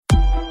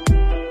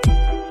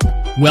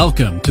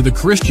Welcome to the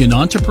Christian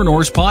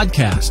Entrepreneurs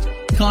Podcast.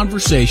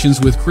 Conversations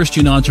with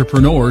Christian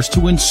entrepreneurs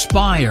to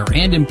inspire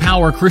and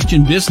empower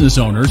Christian business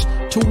owners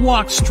to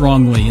walk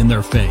strongly in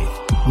their faith,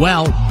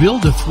 while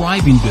build a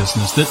thriving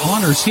business that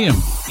honors Him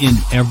in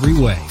every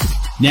way.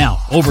 Now,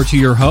 over to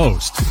your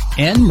host,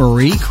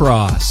 Anne-Marie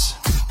Cross.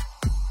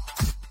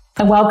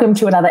 And welcome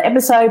to another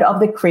episode of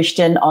the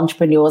Christian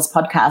Entrepreneurs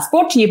Podcast,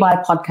 brought to you by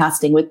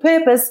Podcasting with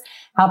Purpose,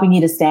 helping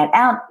you to stand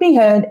out, be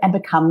heard, and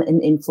become an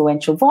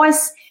influential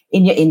voice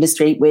in your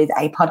industry with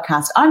a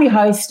podcast. I'm your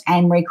host,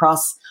 Anne-Marie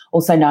Cross,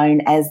 also known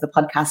as the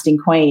Podcasting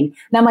Queen.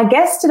 Now, my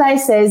guest today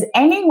says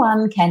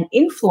anyone can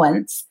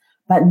influence,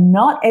 but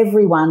not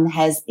everyone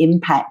has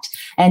impact.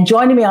 And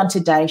joining me on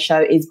today's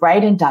show is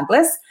Braden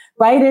Douglas.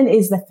 Braden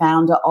is the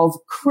founder of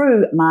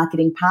Crew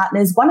Marketing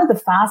Partners, one of the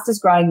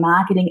fastest growing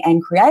marketing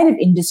and creative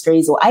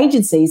industries or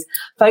agencies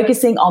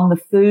focusing on the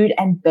food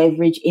and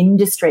beverage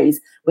industries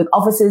with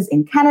offices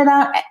in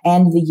Canada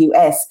and the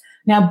US.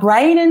 Now,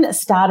 Braden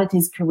started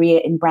his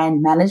career in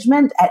brand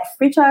management at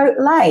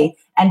Frito-Lay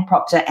and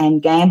Procter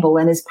 & Gamble,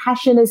 and his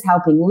passion is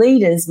helping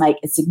leaders make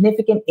a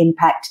significant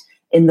impact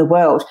in the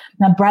world.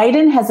 Now,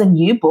 Braden has a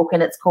new book,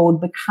 and it's called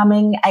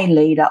Becoming a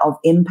Leader of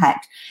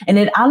Impact, and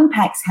it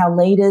unpacks how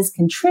leaders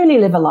can truly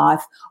live a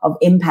life of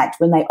impact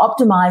when they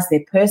optimize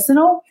their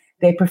personal,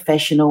 their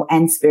professional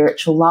and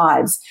spiritual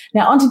lives.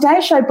 Now, on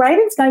today's show,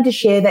 Braden's going to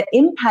share that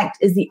impact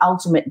is the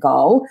ultimate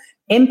goal.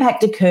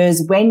 Impact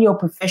occurs when your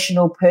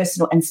professional,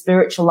 personal, and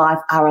spiritual life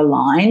are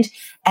aligned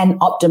and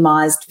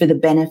optimized for the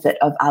benefit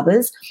of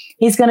others.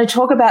 He's going to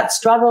talk about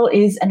struggle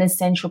is an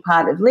essential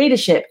part of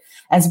leadership,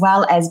 as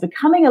well as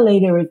becoming a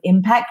leader of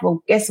impact.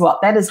 Well, guess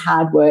what? That is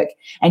hard work,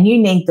 and you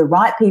need the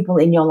right people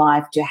in your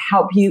life to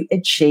help you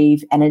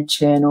achieve an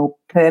eternal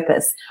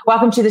purpose.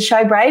 Welcome to the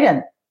show,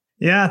 Braden.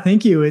 Yeah,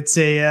 thank you. It's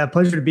a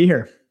pleasure to be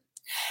here.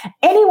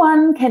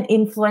 Anyone can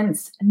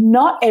influence,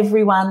 not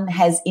everyone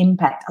has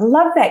impact. I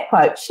love that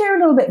quote. Share a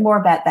little bit more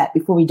about that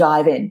before we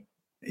dive in.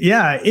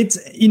 Yeah,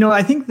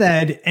 I think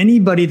that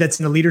anybody that's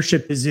in a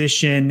leadership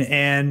position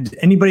and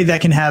anybody that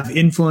can have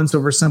influence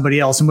over somebody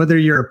else, and whether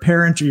you're a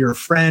parent or you're a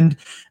friend,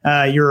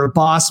 you're a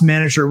boss,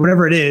 manager,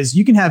 whatever it is,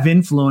 you can have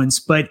influence,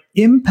 but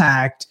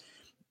impact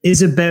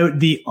is about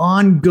the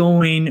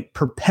ongoing,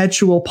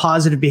 perpetual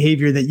positive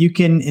behavior that you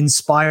can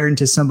inspire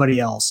into somebody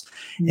else.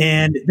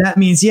 And that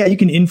means, yeah, you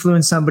can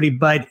influence somebody,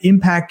 but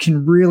impact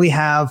can really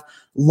have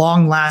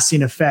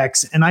long-lasting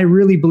effects. And I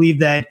really believe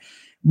that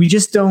we're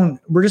just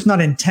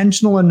not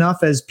intentional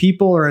enough as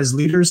people or as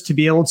leaders to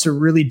be able to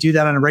really do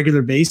that on a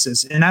regular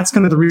basis. And that's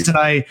kind of the reason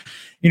I,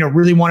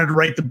 really wanted to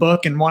write the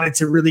book and wanted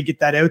to really get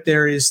that out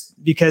there, is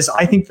because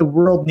I think the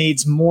world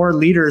needs more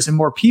leaders and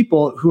more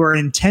people who are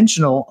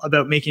intentional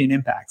about making an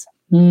impact.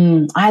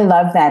 I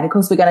love that. Of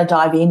course, we're going to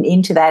dive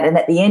into that. And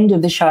at the end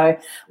of the show,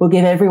 we'll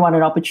give everyone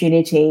an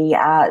opportunity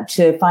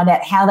to find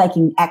out how they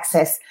can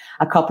access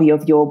a copy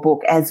of your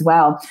book as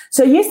well.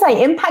 So you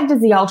say impact is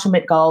the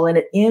ultimate goal,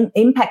 and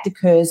impact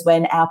occurs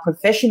when our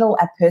professional,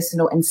 our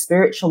personal and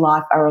spiritual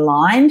life are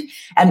aligned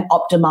and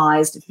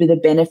optimized for the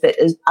benefit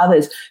of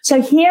others.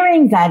 So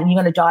hearing that, and you're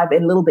going to dive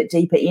a little bit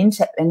deeper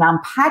into it and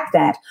unpack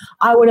that,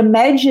 I would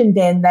imagine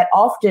then that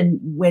often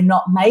we're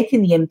not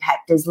making the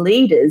impact as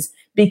leaders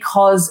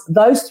because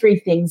those three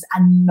things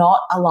are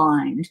not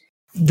aligned.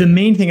 The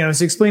main thing, I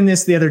was explaining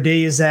this the other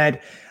day, is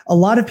that a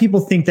lot of people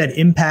think that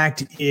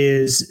impact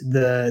is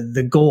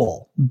the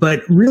goal,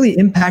 but really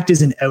impact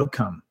is an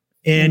outcome.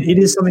 And it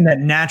is something that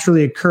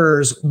naturally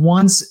occurs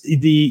once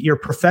your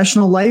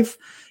professional life,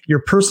 your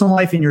personal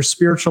life, and your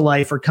spiritual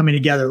life are coming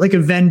together, like a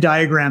Venn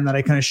diagram that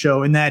I kind of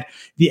show. And that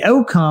the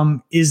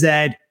outcome is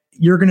that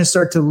you're going to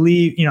start to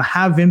leave,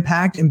 have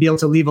impact and be able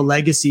to leave a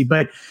legacy.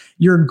 But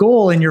your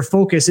goal and your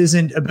focus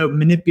isn't about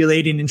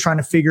manipulating and trying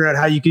to figure out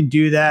how you can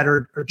do that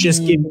or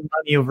just giving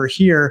money over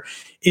here.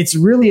 It's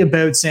really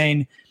about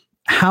saying,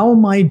 how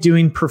am I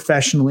doing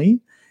professionally?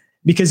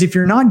 Because if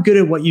you're not good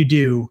at what you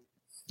do,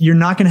 you're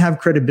not going to have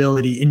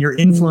credibility and your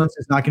influence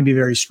is not going to be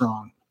very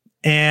strong.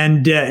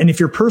 And if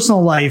your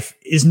personal life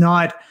is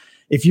not,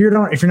 if you're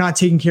not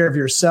taking care of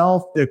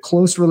yourself, the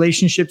close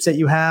relationships that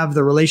you have,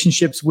 the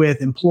relationships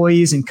with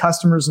employees and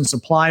customers and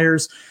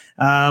suppliers,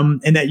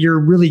 and that you're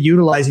really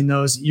utilizing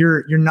those,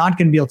 you're not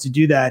going to be able to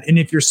do that. And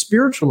if your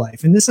spiritual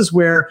life, and this is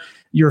where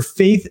your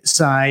faith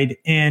side,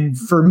 and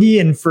for me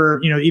and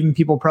for, even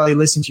people probably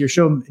listening to your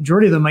show,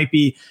 majority of them might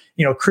be,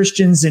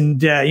 Christians and,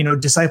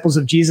 disciples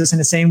of Jesus, and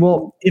it's saying,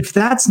 well, if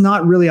that's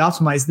not really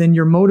optimized, then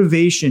your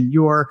motivation,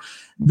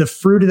 the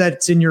fruit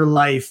that's in your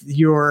life,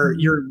 your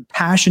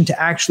passion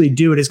to actually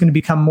do it is going to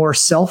become more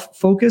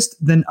self-focused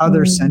than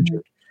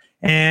other-centered.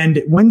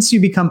 And once you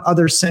become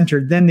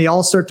other-centered, then they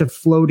all start to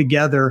flow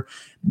together.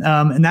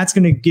 And that's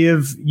going to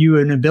give you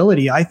an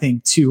ability, I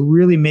think, to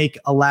really make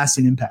a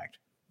lasting impact.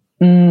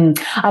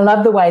 I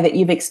love the way that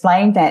you've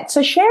explained that.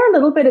 So share a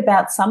little bit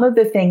about some of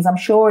the things. I'm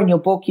sure in your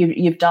book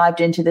you've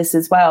dived into this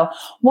as well.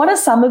 What are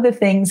some of the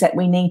things that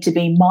we need to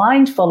be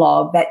mindful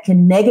of that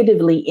can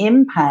negatively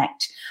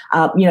impact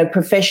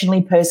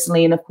professionally,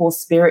 personally, and of course,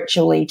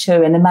 spiritually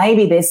too. And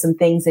maybe there's some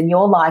things in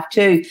your life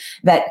too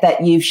that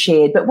you've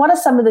shared. But what are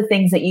some of the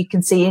things that you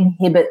can see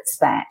inhibits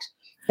that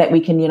we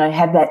can,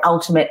 have that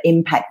ultimate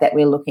impact that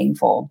we're looking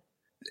for?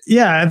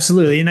 Yeah,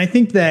 absolutely. And I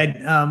think that,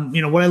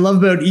 what I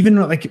love about even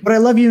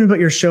about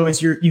your show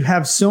is you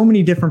have so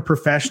many different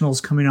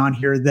professionals coming on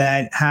here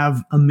that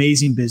have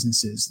amazing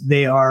businesses.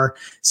 They are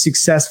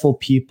successful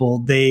people.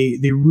 They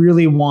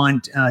really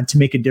want to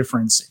make a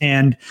difference.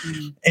 And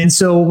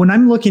so when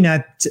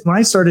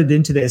I started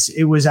into this,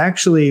 it was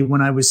actually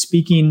when I was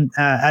speaking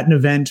at an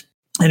event.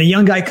 And a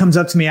young guy comes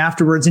up to me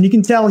afterwards, and you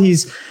can tell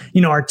he's,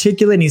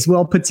 articulate and he's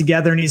well put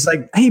together. And he's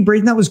like, "Hey,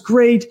 Braden, that was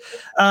great.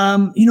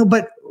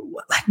 But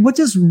what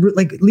does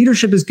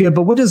leadership is good,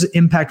 but what does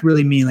impact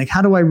really mean? Like,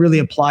 how do I really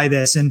apply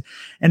this?" And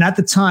at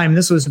the time,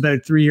 this was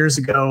about 3 years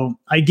ago,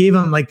 I gave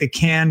him like the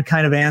canned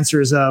kind of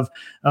answers of,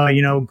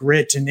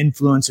 grit and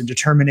influence and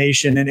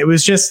determination. And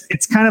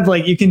it's kind of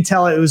like, you can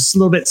tell it was a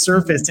little bit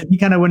surfaced, and he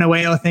kind of went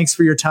away. "Oh, thanks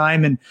for your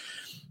time." And,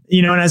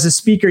 and as a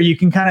speaker, you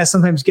can kind of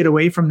sometimes get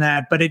away from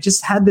that, but it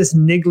just had this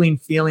niggling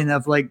feeling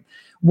of like,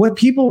 what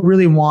people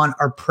really want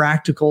are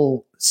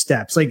practical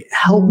steps. Like,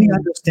 help me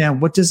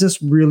understand, what does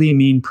this really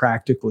mean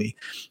practically?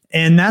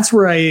 And that's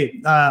where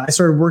I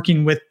started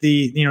working with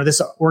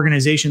this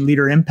organization,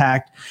 Leader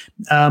Impact,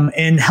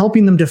 and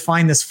helping them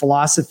define this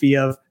philosophy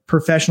of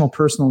professional,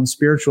 personal, and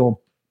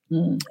spiritual.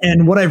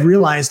 And what I've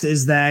realized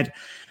is that,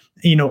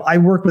 I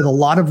work with a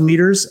lot of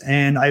leaders,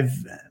 and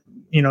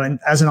and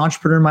as an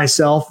entrepreneur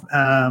myself,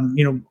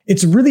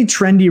 it's really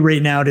trendy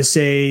right now to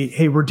say,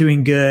 "Hey, we're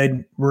doing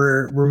good.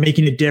 We're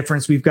making a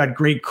difference. We've got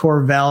great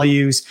core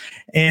values."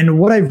 And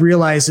what I've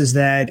realized is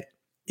that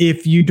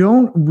if you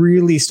don't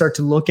really start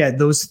to look at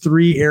those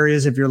 3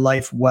 areas of your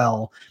life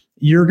well,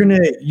 you're gonna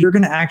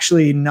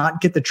actually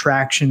not get the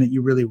traction that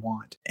you really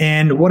want.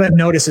 And what I've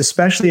noticed,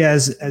 especially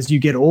as you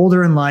get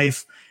older in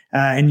life,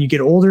 and you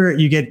get older,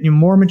 you're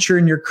more mature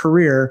in your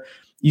career,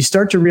 you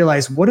start to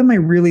realize, what am I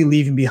really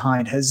leaving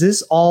behind? Has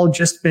this all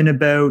just been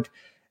about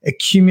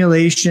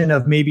accumulation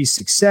of maybe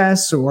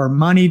success or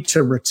money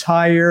to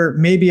retire?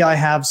 Maybe I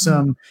have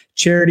some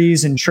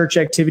charities and church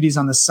activities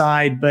on the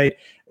side, but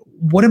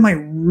what am I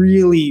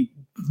really,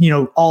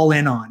 all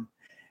in on?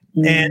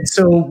 And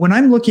so when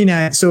I'm looking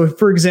at,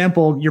 for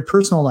example, your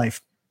personal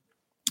life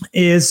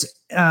is,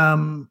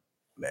 actually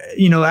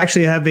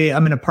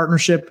I'm in a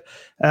partnership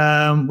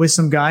with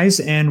some guys,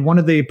 and one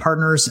of the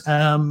partners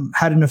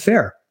had an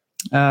affair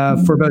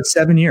for about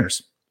 7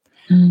 years.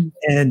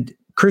 And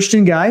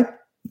Christian guy,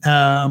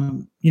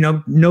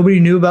 nobody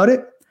knew about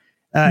it.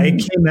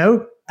 It came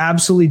out,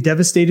 absolutely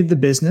devastated the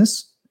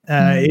business.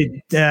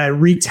 It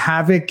wreaked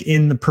havoc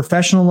in the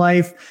professional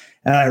life,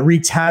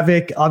 wreaked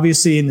havoc,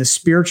 obviously, in the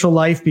spiritual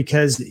life,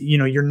 because,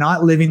 you're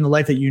not living the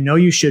life that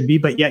you should be,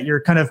 but yet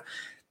you're kind of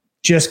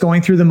just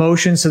going through the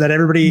motions so that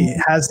everybody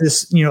has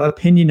this,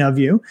 opinion of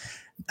you.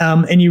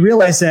 And you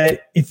realize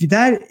that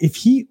if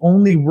he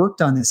only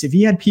worked on this, if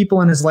he had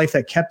people in his life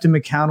that kept him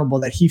accountable,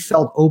 that he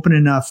felt open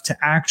enough to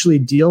actually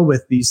deal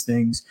with these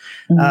things,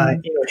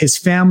 his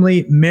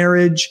family,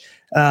 marriage,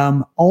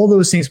 all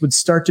those things would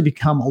start to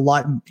become a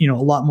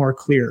lot more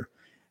clear.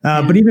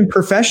 But even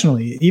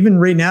professionally, even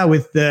right now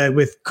with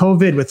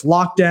COVID, with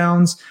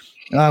lockdowns,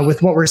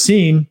 with what we're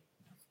seeing,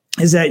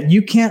 is that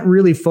you can't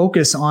really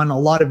focus on a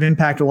lot of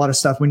impact, a lot of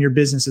stuff when your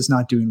business is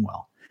not doing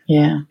well.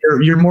 Yeah.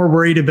 You're more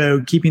worried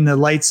about keeping the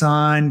lights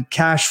on,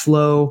 cash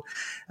flow.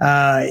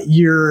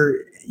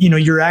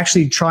 You're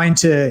actually trying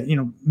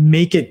to,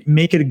 make it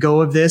a go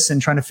of this and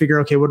trying to figure,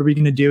 okay, what are we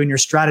going to do? And you're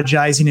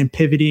strategizing and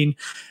pivoting.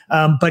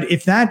 But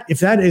if that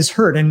is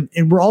hurt, and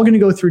we're all going to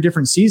go through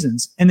different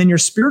seasons, and then your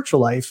spiritual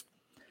life.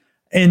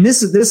 And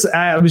this,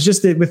 I was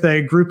just with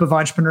a group of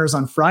entrepreneurs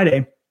on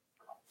Friday,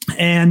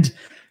 and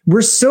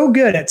we're so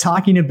good at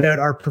talking about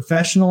our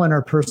professional and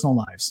our personal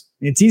lives.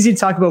 It's easy to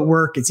talk about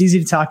work. It's easy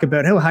to talk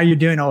about, "Oh, how are you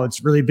doing? Oh,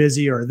 it's really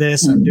busy," or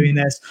this, I'm doing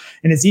this.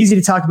 And it's easy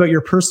to talk about your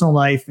personal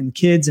life and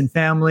kids and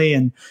family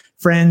and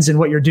friends and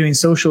what you're doing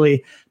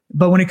socially.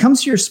 But when it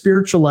comes to your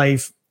spiritual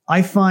life,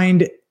 I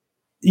find,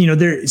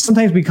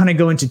 sometimes we kind of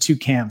go into 2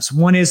 camps.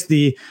 One is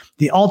the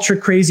ultra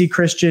crazy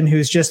Christian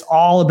who's just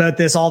all about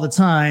this all the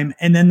time.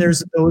 And then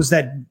there's those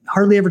that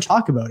hardly ever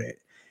talk about it.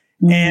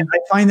 And I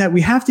find that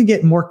we have to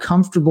get more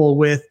comfortable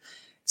with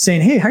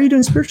saying, "Hey, how are you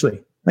doing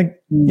spiritually? Like,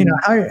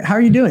 how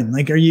are you doing?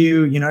 Like, are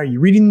you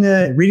reading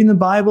the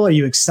Bible? Are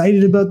you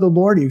excited about the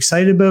Lord? Are you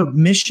excited about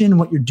mission,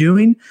 what you're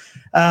doing?"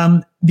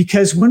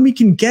 Because when we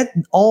can get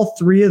all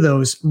 3 of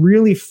those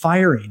really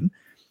firing,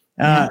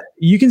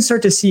 you can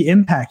start to see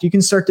impact. You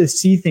can start to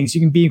see things. You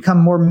can become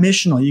more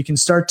missional. You can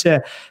start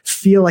to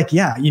feel like,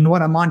 yeah, you know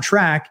what, I'm on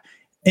track.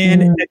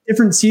 And at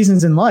different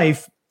seasons in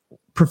life,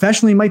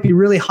 professionally might be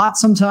really hot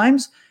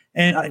sometimes,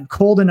 and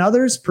cold in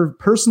others.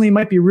 Personally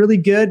might be really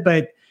good,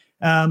 but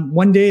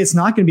one day it's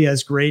not going to be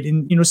as great.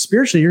 And,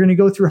 spiritually, you're going to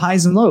go through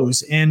highs and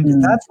lows.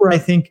 And that's where I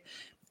think,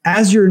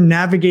 as you're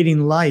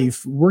navigating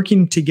life,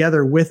 working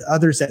together with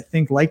others that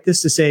think like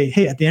this, to say,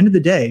 "Hey, at the end of the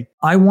day,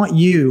 I want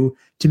you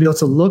to be able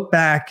to look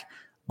back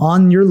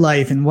on your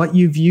life and what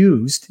you've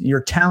used, your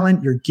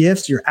talent, your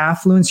gifts, your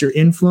affluence, your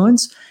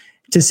influence,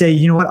 to say,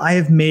 you know what, I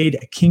have made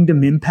a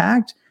kingdom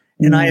impact,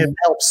 and I have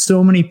helped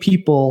so many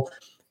people,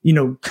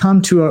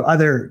 come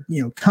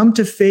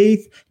to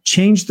faith,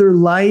 change their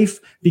life,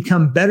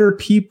 become better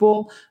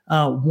people,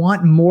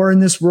 want more in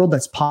this world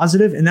that's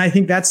positive. And I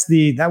think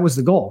that was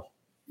the goal.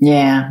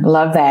 Yeah,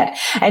 love that.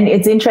 And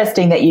it's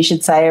interesting that you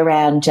should say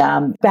around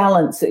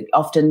balance,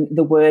 often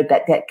the word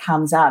that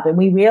comes up. And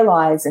we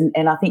realize, and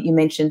I think you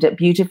mentioned it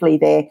beautifully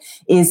there,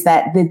 is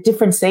that the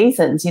different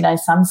seasons,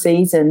 some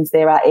seasons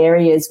there are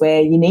areas where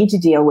you need to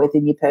deal with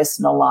in your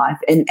personal life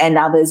and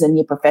others in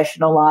your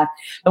professional life.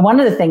 But one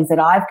of the things that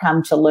I've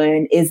come to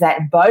learn is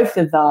that both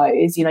of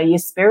those, your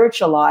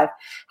spiritual life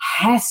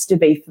has to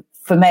be,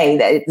 for me,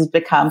 that it has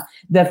become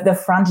the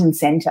front and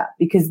center,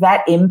 because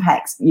that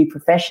impacts you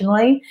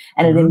professionally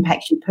and it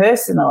impacts you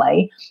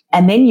personally.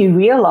 And then you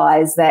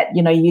realize that,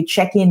 you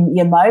check in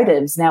your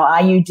motives. Now,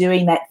 are you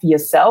doing that for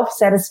yourself,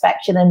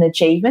 satisfaction and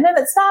achievement? And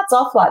it starts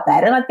off like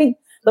that. And I think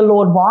the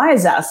Lord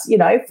wires us,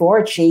 for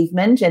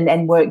achievement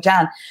and work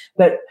done.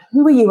 But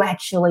who are you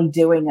actually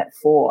doing it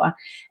for?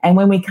 And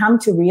when we come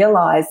to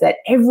realize that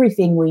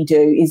everything we do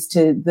is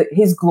to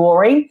His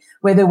glory,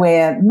 whether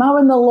we're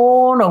mowing the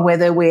lawn or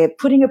whether we're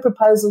putting a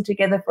proposal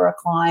together for a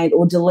client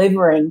or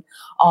delivering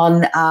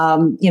on,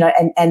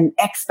 and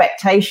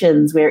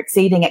expectations, we're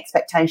exceeding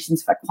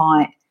expectations for a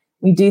client.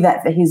 We do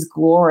that for His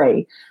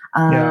glory.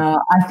 I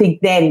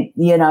think then,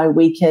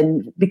 we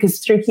can, because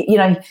through,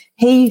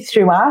 He,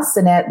 through us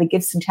and the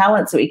gifts and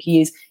talents that we can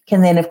use,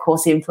 can then, of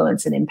course,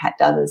 influence and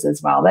impact others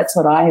as well. That's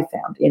what I have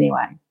found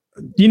anyway.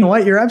 You know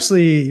what? You're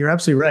absolutely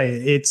right.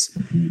 It's,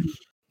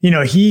 he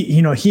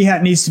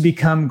needs to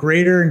become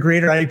greater and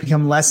greater. I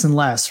become less and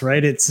less,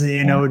 right? It's,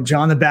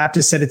 John the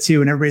Baptist said it too.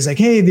 And everybody's like,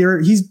 hey,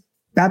 he's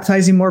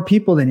baptizing more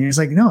people than you. He's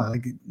like, no,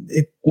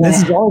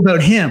 this is all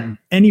about him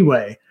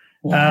anyway.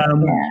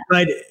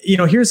 But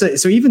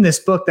so even this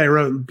book that I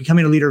wrote,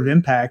 Becoming a Leader of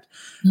Impact,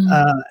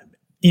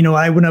 when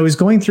I was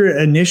going through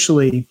it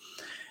initially,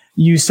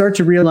 you start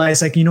to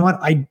realize, like, you know what,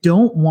 I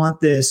don't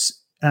want this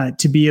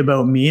to be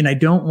about me, and I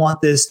don't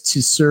want this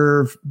to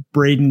serve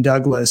Braden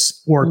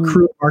Douglas or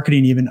Crew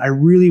Marketing even. I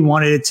really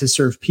wanted it to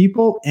serve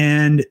people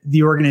and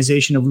the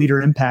organization of Leader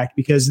Impact,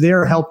 because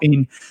they're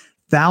helping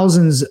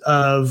thousands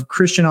of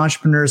Christian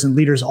entrepreneurs and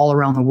leaders all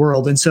around the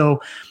world. And so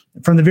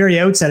from the very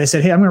outset, I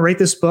said, hey, I'm going to write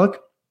this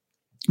book.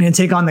 I'm going to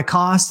take on the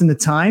cost and the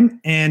time,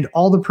 and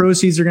all the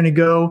proceeds are going to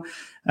go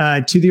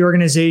to the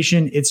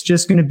organization. It's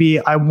just going to be,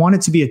 I want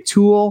it to be a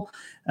tool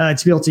to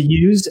be able to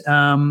use.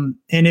 And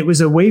it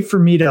was a way for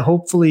me to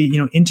hopefully,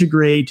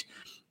 integrate,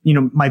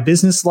 my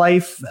business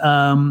life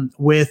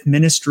with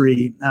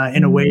ministry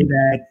in a way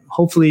that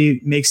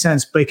hopefully makes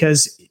sense,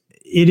 because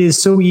it is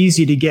so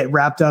easy to get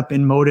wrapped up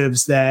in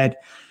motives that,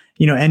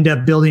 end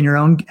up building your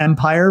own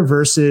empire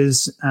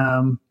versus,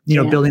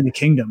 building the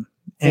kingdom,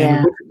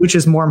 and which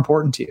is more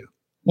important to you.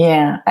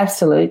 Yeah,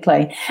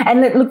 absolutely.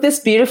 And look,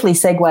 this beautifully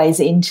segues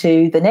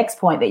into the next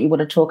point that you want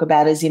to talk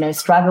about is,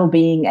 struggle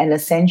being an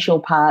essential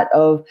part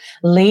of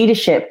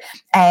leadership.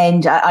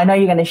 And I know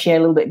you're going to share a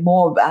little bit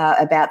more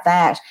about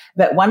that.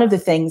 But one of the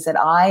things that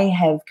I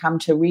have come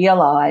to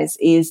realize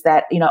is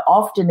that,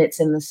 often it's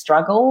in the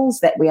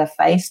struggles that we are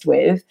faced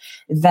with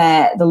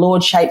that the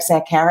Lord shapes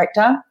our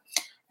character.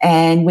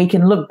 And we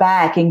can look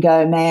back and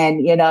go,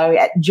 man,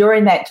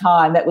 during that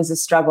time, that was a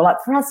struggle. Like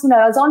for us,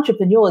 as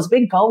entrepreneurs,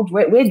 we're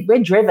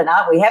driven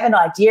up. We have an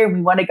idea and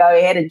we want to go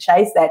ahead and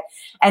chase that.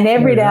 And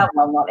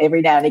not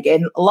every now and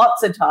again,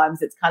 lots of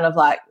times it's kind of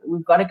like,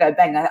 we've got to go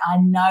bang. I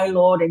know,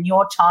 Lord, in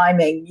your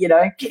timing,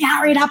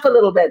 hurry it up a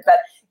little bit, but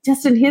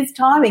just in His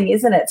timing,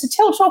 isn't it?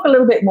 So talk a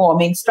little bit more. I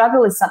mean,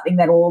 struggle is something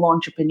that all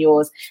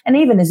entrepreneurs and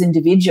even as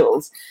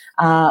individuals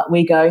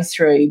we go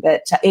through,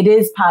 but it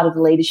is part of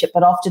the leadership,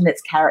 but often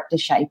it's character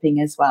shaping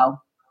as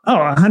well. Oh,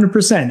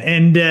 100%.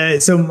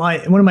 And so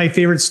one of my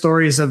favorite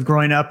stories of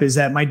growing up is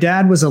that my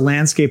dad was a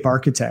landscape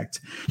architect.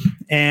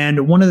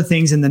 And one of the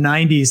things in the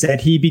 90s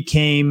that he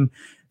became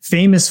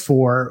famous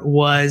for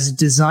was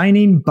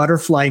designing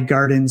butterfly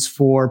gardens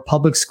for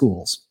public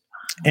schools.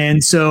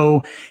 And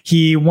so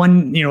he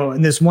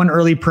in this one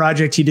early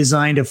project, he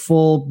designed a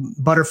full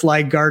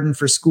butterfly garden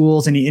for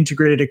schools, and he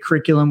integrated a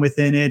curriculum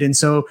within it. And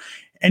so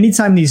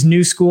anytime these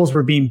new schools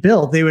were being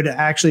built, they would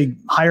actually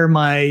hire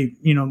my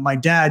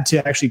dad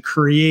to actually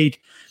create,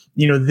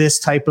 this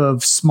type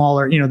of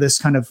smaller, this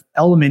kind of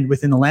element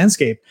within the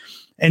landscape.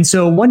 And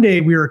so one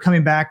day we were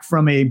coming back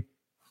from a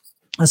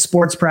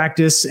sports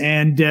practice,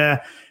 and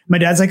my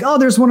dad's like, oh,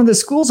 there's one of the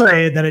schools that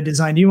I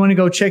designed. Do you want to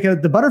go check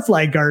out the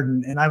butterfly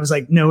garden? And I was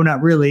like, no,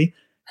 not really.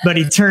 But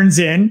he turns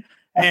in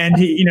and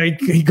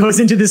he goes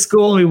into the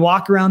school, and we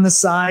walk around the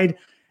side,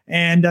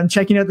 and I'm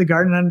checking out the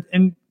garden,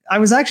 and I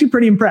was actually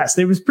pretty impressed.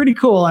 It was pretty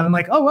cool. And I'm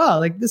like, oh, wow,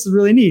 like this is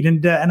really neat.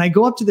 And I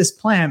go up to this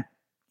plant,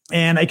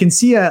 and I can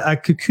see a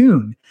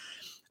cocoon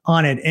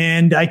on it.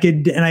 And I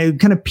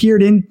kind of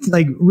peered in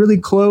like really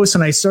close,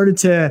 and I started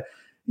to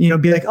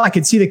be like, oh, I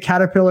could see the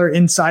caterpillar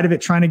inside of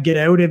it trying to get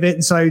out of it.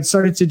 And so I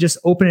started to just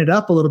open it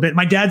up a little bit.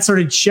 My dad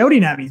started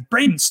shouting at me,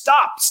 Braden,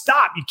 stop,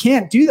 you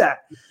can't do that.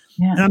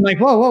 Yeah. And I'm like,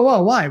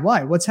 whoa,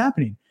 why? What's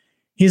happening?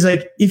 He's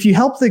like, if you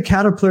help the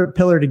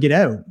caterpillar to get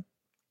out,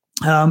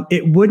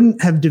 it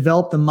wouldn't have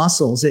developed the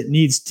muscles it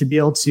needs to be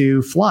able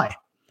to fly.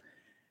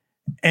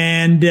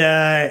 And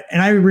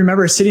I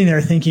remember sitting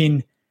there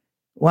thinking,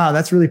 wow,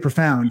 that's really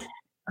profound.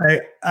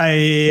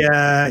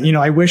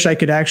 I wish I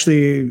could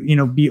actually,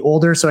 be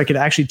older so I could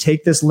actually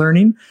take this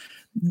learning.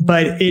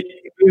 But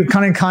we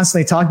kind of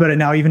constantly talk about it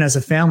now, even as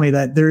a family,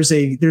 that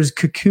there's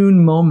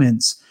cocoon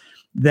moments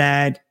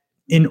that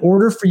in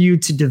order for you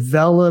to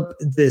develop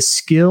the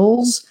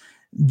skills,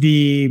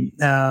 the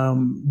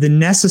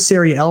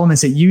necessary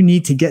elements that you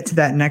need to get to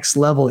that next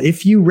level,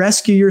 if you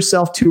rescue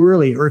yourself too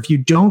early, or if you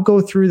don't go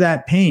through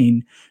that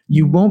pain,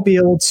 you won't be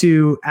able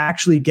to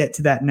actually get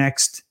to that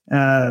next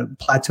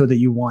plateau that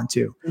you want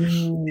to.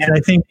 And I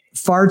think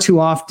far too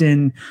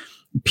often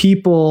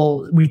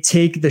we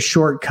take the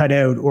shortcut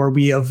out, or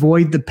we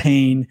avoid the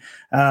pain,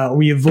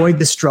 we avoid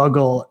the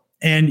struggle.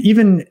 And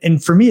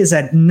for me is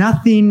that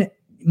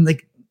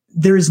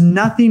there is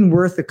nothing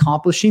worth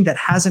accomplishing that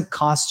hasn't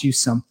cost you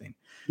something.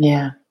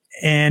 Yeah.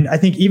 And I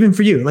think even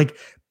for you, like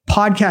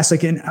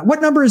podcasts,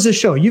 what number is this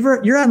show?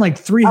 You're at like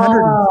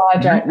 300. Oh, I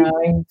don't know.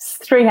 It's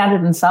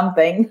 300 and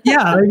something.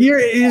 Yeah.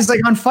 It's like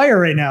on fire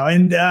right now.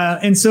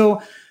 And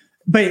so,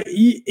 but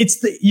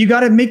you got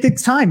to make the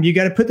time, you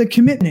got to put the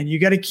commitment in, you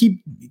got to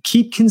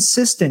keep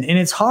consistent, and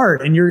it's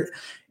hard.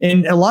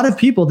 And a lot of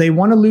people, they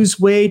want to lose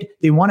weight.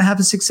 They want to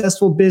have a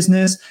successful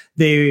business.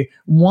 They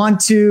want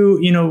to,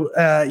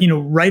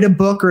 write a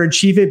book or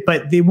achieve it,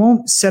 but they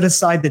won't set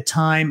aside the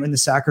time and the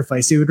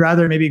sacrifice. They would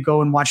rather maybe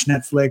go and watch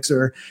Netflix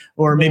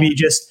or maybe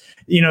just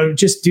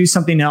do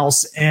something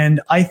else. And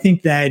I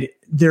think that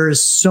there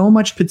is so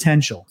much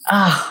potential.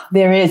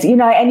 There is,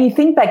 and you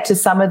think back to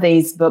some of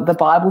these, the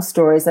Bible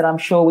stories that I'm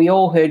sure we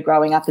all heard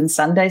growing up in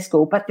Sunday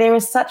school, but there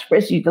is such,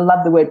 you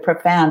love the word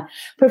profound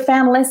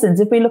lessons.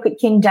 If we look at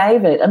King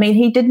David, I mean,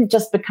 he didn't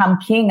just become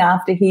king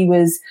after he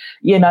was,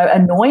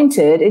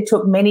 anointed. It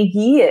took many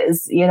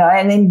years,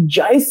 and then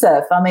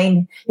Joseph, I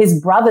mean,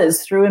 his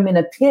brothers threw him in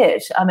a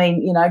pit. I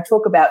mean,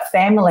 talk about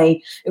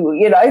family,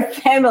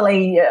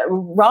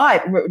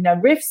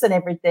 rifts and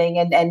everything,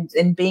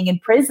 and being in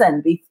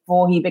prison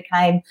before he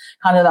became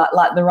kind of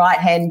like the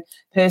right-hand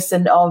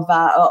person of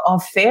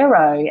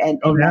Pharaoh.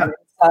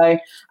 So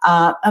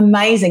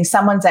amazing.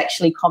 Someone's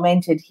actually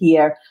commented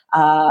here,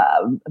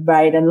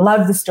 Braden,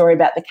 love the story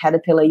about the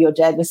caterpillar. Your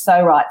dad was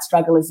so right.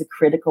 Struggle is a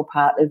critical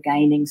part of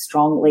gaining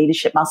strong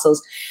leadership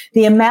muscles.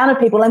 The amount of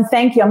people, and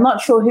thank you, I'm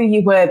not sure who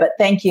you were, but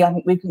thank you. I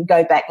think we can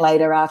go back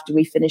later after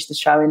we finish the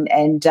show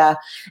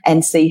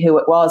and see who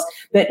it was.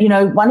 But,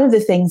 one of the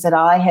things that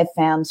I have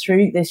found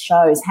through this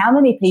show is how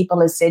many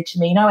people have said to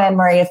me,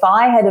 Anne-Marie, if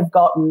I had have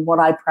gotten what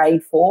I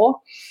prayed for,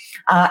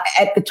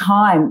 at the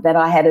time that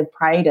I had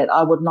prayed it,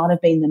 I would not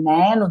have been the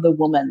man or the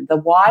woman, the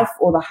wife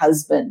or the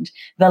husband,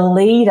 the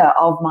leader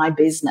of my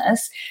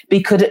business,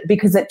 because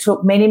it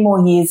took many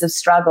more years of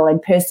struggle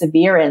and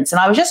perseverance. And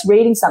I was just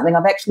reading something,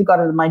 I've actually got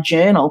it in my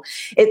journal,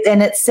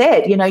 and it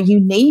said, you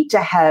need to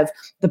have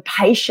the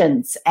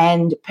patience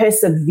and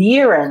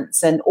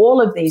perseverance and all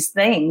of these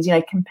things,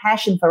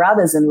 compassion for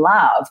others and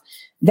love.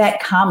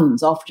 That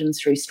comes often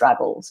through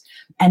struggles.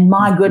 And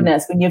my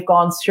goodness, when you've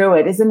gone through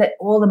it, isn't it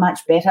all the much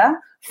better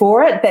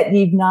for it that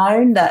you've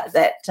known that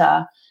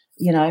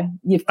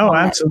you've. Oh,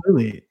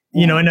 absolutely.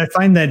 And I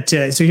find that,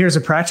 so here's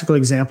a practical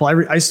example.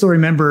 I still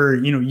remember,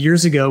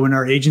 years ago when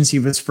our agency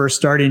was first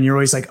starting, you're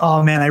always like,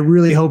 oh man, I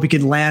really hope we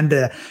could land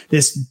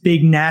this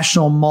big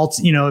national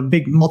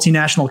big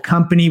multinational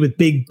company with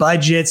big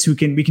budgets we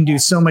can do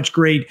so much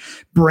great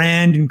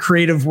brand and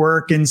creative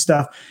work and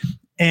stuff.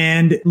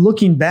 And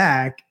looking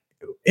back,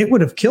 it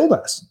would have killed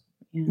us.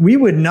 Yeah. We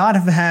would not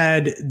have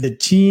had the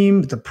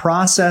team, the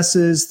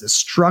processes, the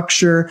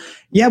structure.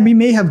 Yeah, we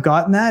may have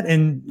gotten that,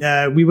 and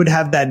we would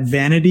have that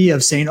vanity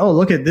of saying, oh,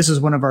 look at this is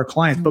one of our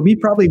clients, but we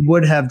probably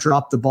would have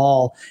dropped the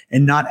ball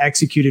and not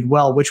executed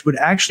well, which would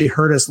actually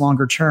hurt us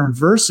longer term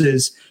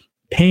versus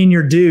paying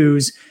your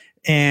dues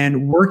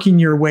and working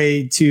your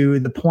way to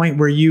the point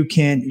where you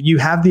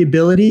have the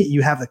ability,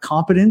 you have the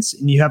competence,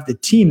 and you have the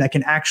team that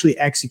can actually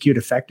execute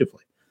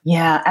effectively.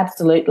 Yeah,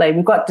 absolutely.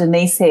 We've got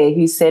Denise here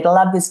who said, I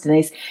love this,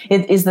 Denise.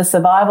 It is the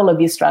survival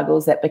of your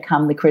struggles that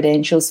become the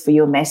credentials for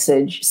your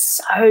message.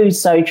 So,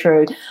 so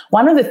true.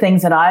 One of the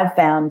things that I've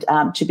found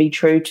to be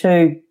true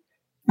too,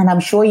 and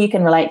I'm sure you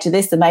can relate to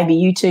this, and maybe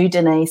you too,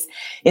 Denise,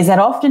 is that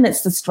often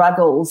it's the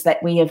struggles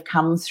that we have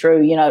come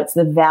through. It's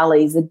the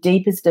valleys, the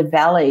deepest of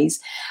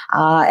valleys.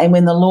 And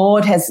when the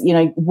Lord has,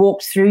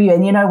 walked through you,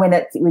 and,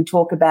 when we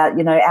talk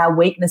about, our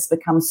weakness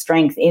becomes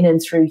strength in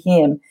and through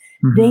him.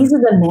 Mm-hmm. These are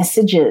the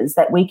messages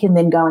that we can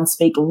then go and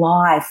speak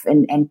life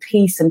and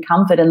peace and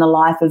comfort in the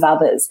life of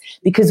others,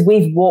 because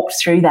we've walked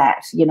through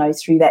that,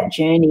 through that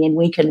journey, and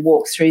we can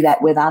walk through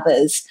that with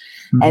others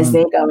as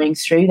they're going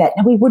through that.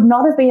 And we would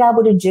not have been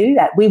able to do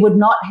that. We would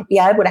not be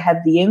able to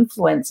have the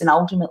influence and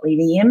ultimately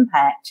the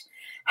impact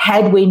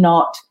had we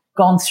not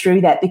gone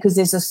through that, because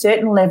there's a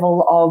certain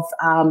level of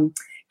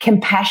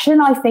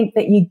compassion, I think,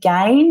 that you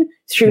gain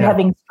through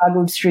having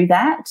struggled through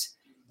that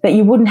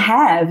you wouldn't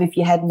have if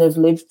you hadn't have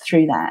lived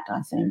through that,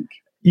 I think.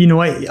 You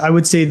know, I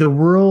would say the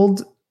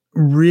world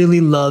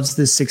really loves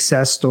the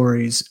success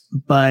stories,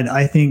 but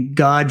I think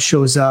God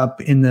shows up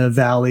in the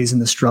valleys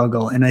and the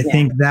struggle. And I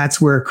think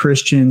that's where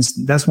Christians,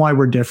 that's why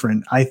we're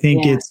different. I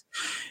think it's,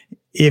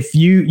 if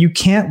you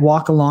can't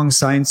walk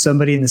alongside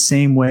somebody in the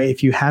same way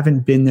if you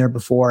haven't been there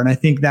before. And I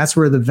think that's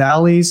where the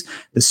valleys,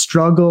 the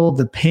struggle,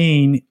 the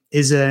pain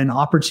is an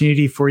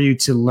opportunity for you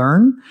to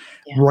learn.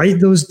 Write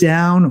those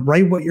down,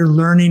 write what you're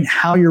learning,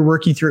 how you're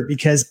working through it,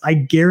 because I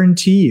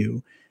guarantee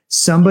you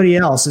somebody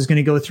else is going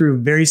to go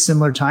through very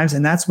similar times.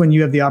 And that's when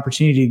you have the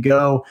opportunity to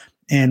go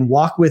and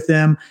walk with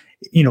them,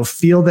 you know,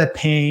 feel that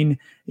pain,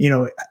 you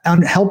know,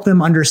 and help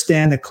them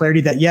understand the clarity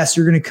that, yes,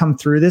 you're going to come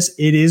through this.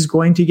 It is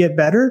going to get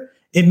better.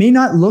 It may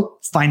not look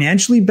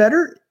financially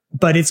better,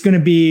 but it's going to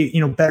be,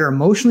 you know, better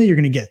emotionally. You're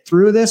going to get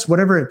through this,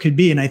 whatever it could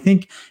be. And I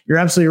think you're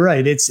absolutely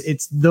right.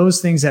 It's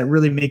those things that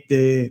really make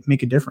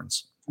a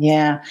difference.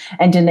 Yeah.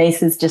 And Denise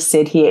has just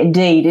said here,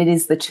 indeed, it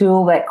is the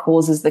tool that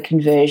causes the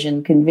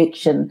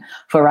conviction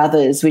for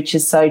others, which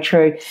is so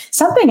true.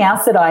 Something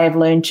else that I have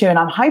learned too, and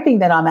I'm hoping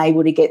that I'm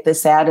able to get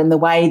this out in the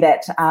way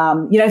that,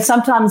 you know,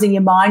 sometimes in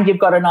your mind, you've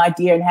got an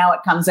idea and how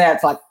it comes out.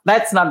 It's like,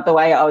 that's not the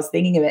way I was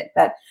thinking of it.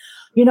 But,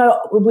 you know,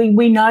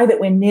 we know that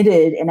we're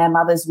knitted in our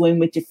mother's womb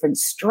with different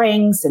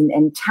strengths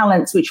and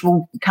talents, which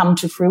will come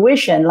to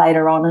fruition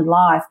later on in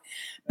life.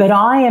 But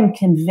I am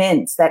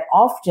convinced that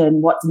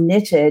often what's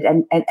knitted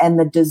and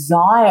the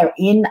desire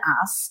in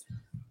us,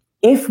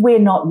 if we're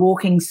not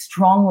walking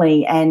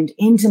strongly and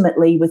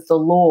intimately with the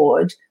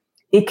Lord,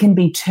 it can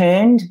be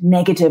turned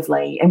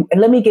negatively. And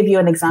let me give you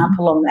an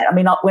example on that. I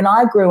mean, when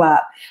I grew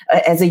up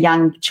as a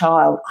young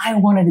child, I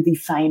wanted to be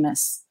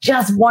famous,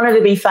 just wanted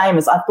to be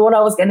famous. I thought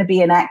I was going to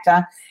be an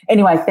actor.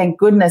 Anyway, thank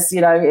goodness,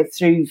 you know,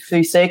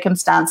 through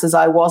circumstances,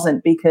 I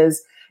wasn't,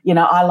 because, you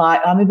know,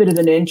 I'm a bit of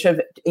an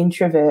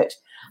introvert.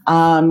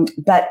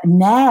 But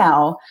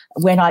now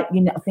when I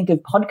think of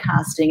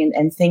podcasting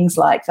and things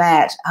like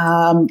that,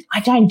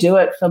 I don't do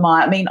it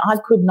I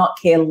could not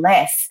care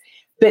less.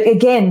 But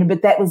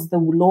that was the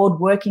Lord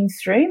working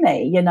through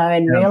me, you know,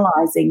 and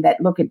realizing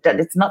that, look,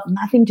 it's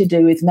nothing to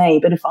do with me.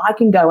 But if I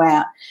can go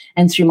out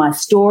and through my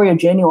story or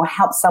journey or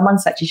help someone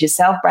such as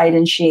yourself,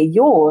 Braden, share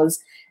yours,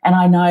 and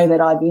I know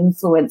that I've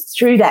influenced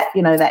through that,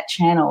 you know, that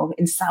channel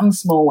in some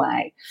small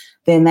way,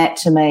 then that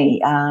to me,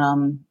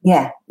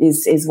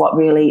 is what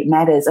really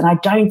matters. And I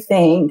don't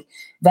think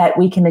that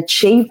we can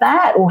achieve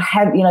that or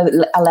have, you know,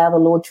 allow the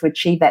Lord to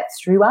achieve that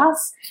through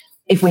us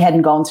if we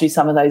hadn't gone through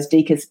some of those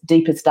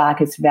deepest,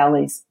 darkest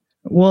valleys.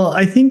 Well,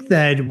 I think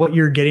that what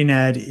you're getting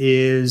at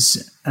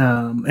is,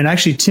 and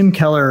actually Tim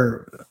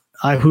Keller,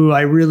 who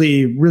I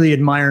really, really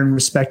admire and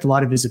respect a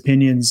lot of his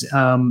opinions.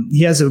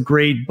 He has a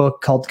great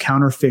book called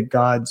Counterfeit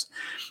Gods,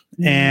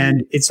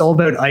 and it's all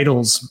about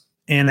idols.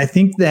 And I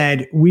think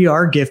that we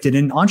are gifted,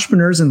 and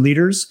entrepreneurs and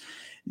leaders,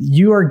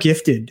 you are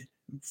gifted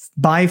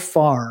by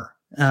far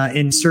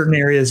in certain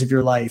areas of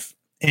your life.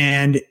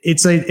 And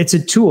it's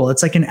a tool.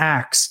 It's like an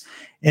axe.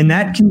 And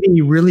that can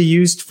be really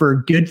used for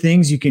good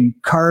things. You can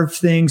carve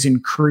things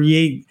and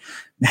create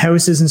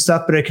houses and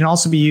stuff, but it can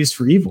also be used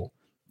for evil,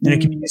 and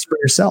it can be used for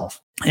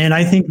yourself. And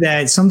I think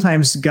that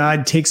sometimes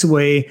God takes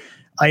away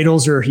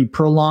idols or he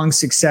prolongs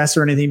success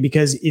or anything,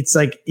 because it's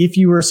like, if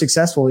you were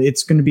successful,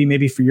 it's going to be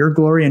maybe for your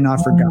glory and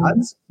not for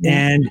God's.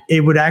 And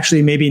it would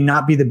actually maybe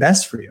not be the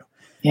best for you.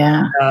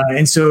 Yeah.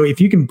 And so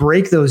if you can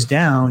break those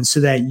down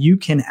so that you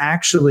can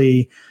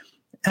actually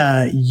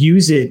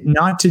use it,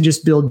 not to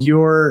just build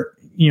your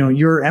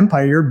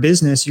empire, your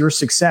business, your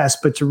success,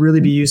 but to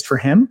really be used for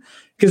him.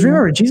 Because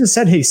remember, Jesus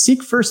said, hey,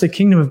 seek first the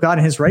kingdom of God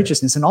and his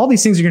righteousness, and all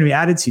these things are going to be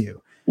added to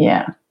you.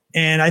 Yeah.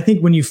 And I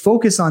think when you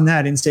focus on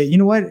that and say, you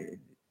know what,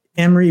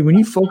 Anne-Marie, when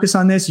you focus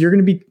on this,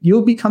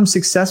 you'll become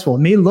successful. It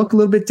may look a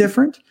little bit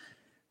different,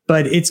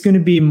 but it's going to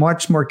be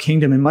much more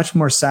kingdom and much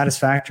more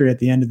satisfactory at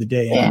the end of the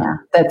day. Yeah,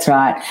 that's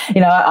right.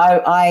 You know,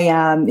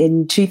 I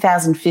in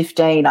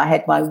 2015, I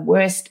had my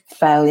worst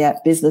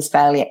business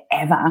failure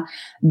ever.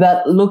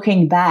 But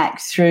looking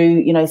back through,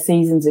 you know,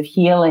 seasons of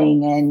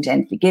healing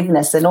and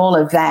forgiveness and all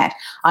of that,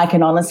 I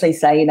can honestly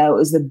say, you know, it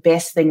was the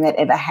best thing that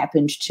ever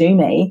happened to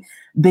me,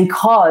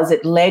 because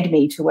it led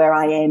me to where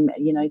I am,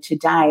 you know,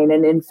 today.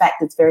 And in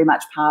fact, it's very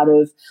much part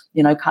of,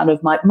 you know, kind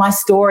of my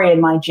story and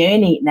my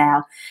journey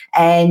now.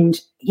 And,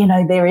 you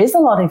know, there is a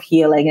lot of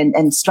healing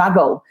and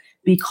struggle,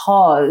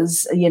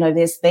 because, you know,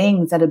 there's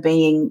things that are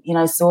being, you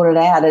know, sorted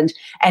out.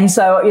 And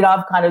so, you know,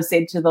 I've kind of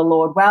said to the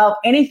Lord, well,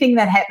 anything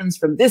that happens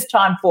from this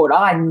time forward,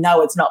 I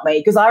know it's not me,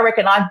 because I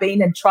reckon I've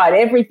been and tried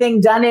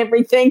everything, done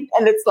everything.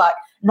 And it's like,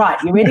 right,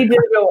 you ready to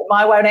do it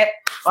my way?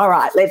 All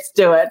right, let's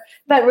do it.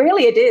 But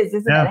really it is,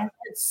 isn't it?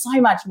 It's so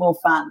much more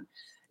fun,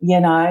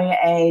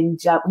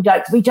 and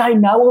we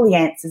don't know all the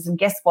answers. And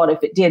guess what?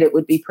 If it did, it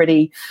would be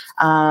pretty,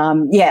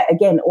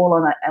 again,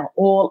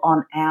 all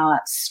on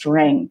our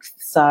strength.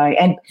 So,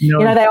 and they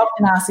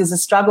often ask, is a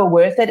struggle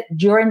worth it?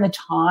 During the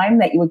time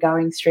that you were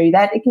going through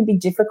that, it can be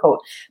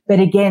difficult. But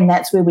again,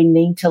 that's where we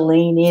need to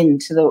lean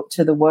into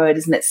the word,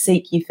 isn't it?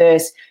 Seek ye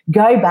first.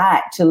 Go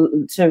back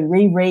to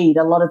reread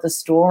a lot of the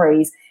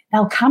stories.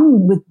 They'll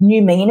come with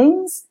new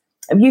meanings.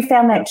 Have you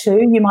found that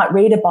too? You might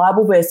read a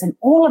Bible verse and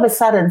all of a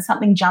sudden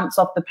something jumps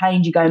off the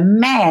page. You go,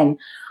 man,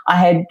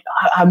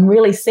 I'm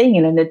really seeing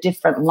it in a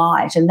different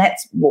light. And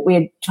that's what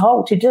we're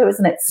told to do,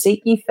 isn't it?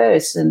 Seek ye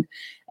first and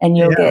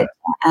you'll get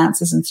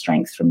answers and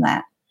strength from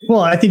that.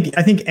 Well, I think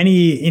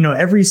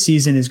every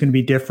season is going to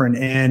be different,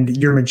 and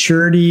your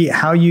maturity,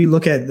 how you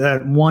look at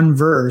that one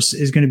verse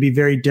is going to be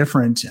very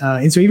different.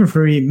 And so even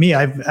for me,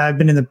 I've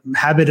been in the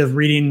habit of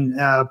reading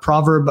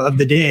proverb of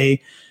the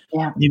day,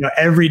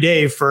 every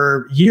day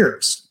for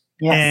years.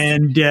 Yes.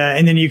 And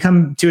then you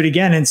come to it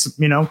again, and it's,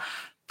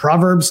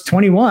 Proverbs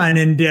 21,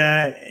 and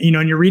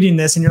you're reading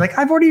this and you're like,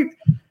 I've already,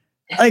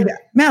 like,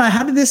 man,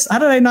 how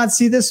did I not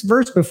see this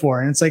verse before?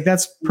 And it's like,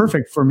 that's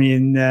perfect for me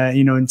in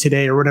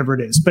today or whatever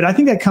it is. But I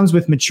think that comes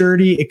with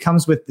maturity. It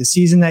comes with the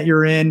season that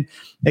you're in.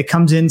 It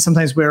comes in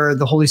sometimes where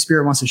the Holy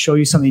Spirit wants to show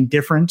you something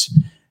different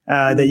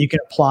that you can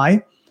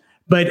apply.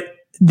 But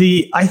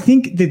I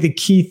think that the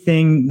key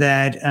thing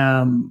that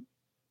I'm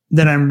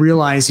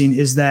realizing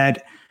is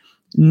that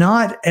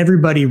not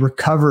everybody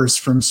recovers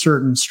from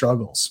certain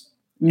struggles.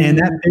 And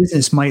that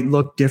business might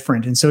look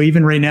different. And so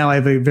even right now, I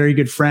have a very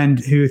good friend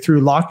who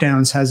through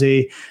lockdowns has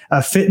a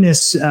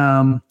fitness,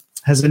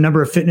 has a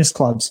number of fitness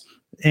clubs,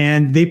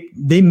 and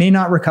they may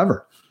not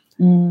recover.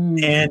 And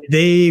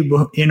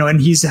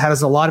and he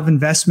has a lot of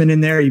investment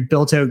in there. He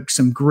built out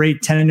some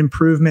great tenant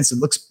improvements. It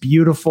looks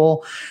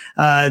beautiful.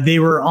 They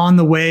were on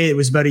the way. It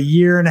was about 1.5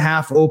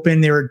 years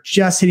open. They were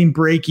just hitting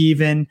break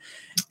even,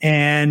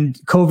 and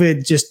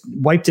COVID just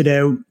wiped it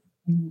out.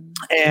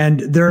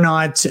 And they're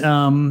not,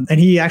 and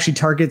he actually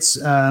targets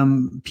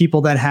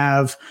people that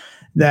have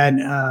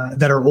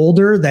that are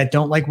older, that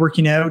don't like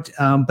working out,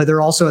 but they're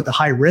also at the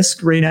high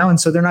risk right now, and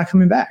so they're not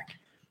coming back.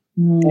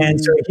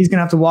 And so he's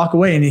gonna have to walk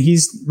away. And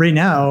he's right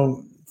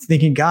now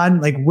thinking,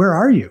 God, like, where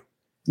are you?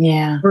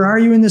 Yeah, where are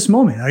you in this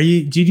moment?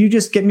 Did you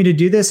just get me to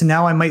do this, and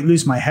now I might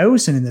lose my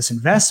house and in this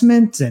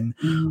investment and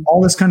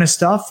all this kind of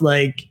stuff?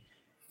 Like,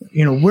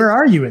 where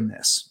are you in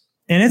this?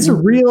 And it's a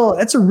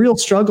real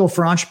struggle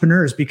for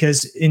entrepreneurs,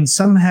 because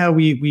somehow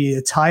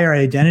we tie our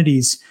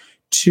identities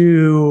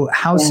to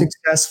how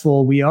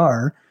successful we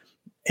are.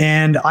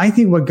 And I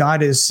think what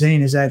God is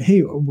saying is that,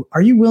 hey,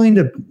 are you willing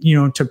to,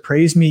 to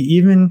praise me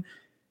even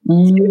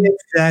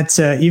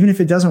if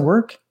it doesn't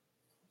work?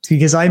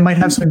 Because I might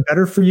have something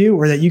better for you,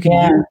 or that you can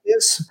use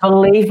this.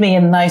 Believe me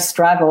in those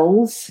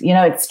struggles.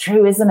 It's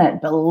true, isn't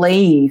it?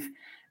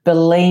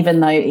 Believe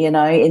in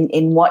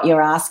in what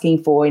you're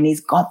asking for, and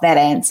he's got that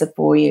answer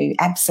for you.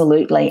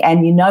 Absolutely.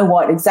 And you know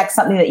what? Exact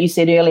something that you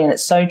said earlier, and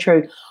it's so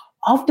true.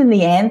 Often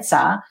the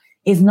answer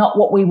is not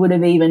what we would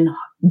have even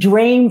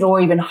dreamed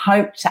or even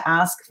hoped to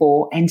ask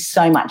for, and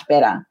so much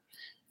better,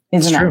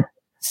 isn't it?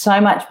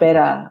 So much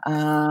better,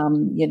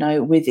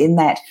 within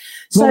that.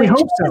 So we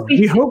hope so.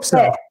 We hope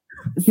so.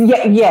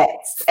 Yeah,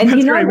 yes. And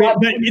that's right. What?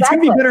 It's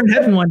going to be better in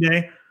heaven one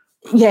day.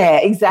 Yeah,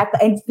 exactly.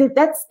 And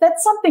that's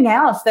something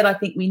else that I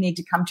think we need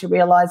to come to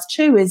realize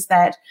too, is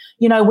that,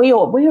 we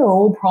are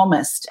all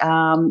promised,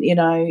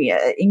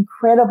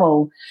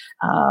 incredible,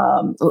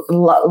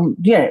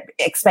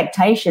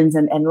 expectations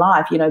and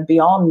life,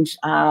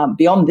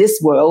 beyond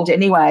this world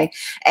anyway,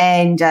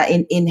 and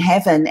in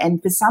heaven.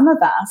 And for some of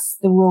us,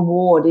 the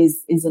reward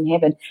is in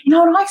heaven.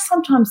 And I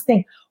sometimes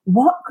think,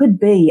 what could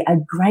be a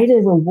greater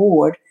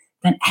reward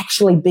than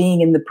actually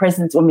being in the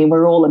presence? I mean,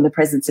 we're all in the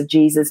presence of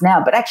Jesus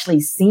now, but actually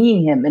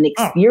seeing him and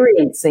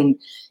experiencing,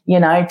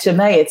 to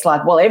me, it's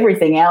like, well,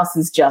 everything else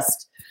is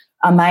just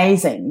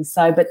amazing.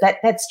 So, but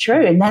that's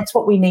true. And that's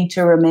what we need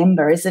to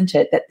remember, isn't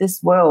it? That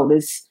this world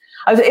it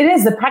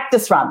is a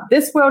practice run.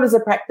 This world is a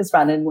practice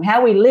run, and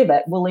how we live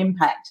it will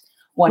impact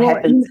what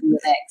happens in the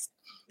next.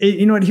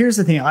 Here's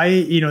the thing.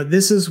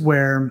 This is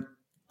where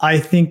I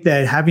think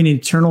that having an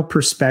eternal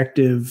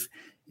perspective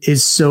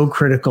is so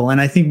critical.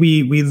 And I think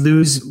we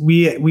lose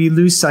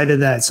sight of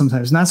that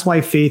sometimes. And that's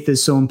why faith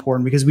is so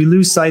important, because we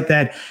lose sight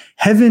that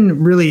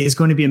heaven really is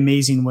going to be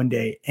amazing one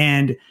day.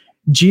 And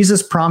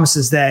Jesus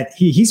promises that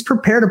he's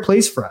prepared a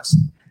place for us.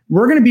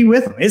 We're going to be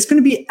with him. It's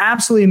going to be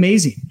absolutely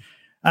amazing.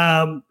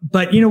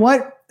 But you know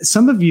what?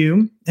 Some of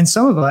you and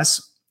some of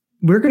us,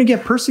 we're going to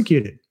get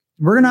persecuted.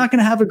 We're not going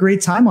to have a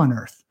great time on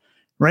earth.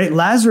 Right?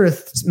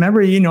 Lazarus, remember,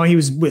 he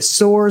was with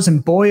sores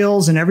and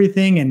boils and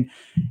everything. And,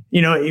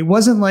 it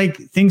wasn't like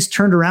things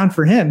turned around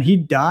for him. He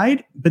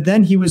died, but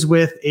then he was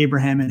with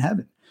Abraham in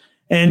heaven.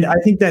 And I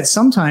think that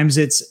sometimes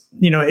it's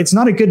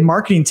not a good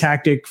marketing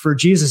tactic for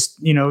Jesus,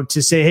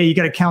 to say, hey, you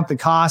got to count the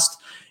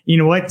cost. You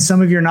know what?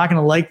 Some of you are not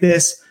going to like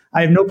this.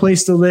 I have no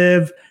place to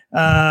live.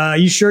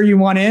 You sure you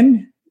want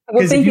in?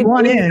 Because if you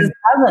want in,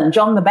 cousin,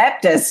 John the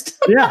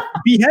Baptist. Yeah,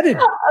 beheaded.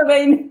 I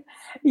mean,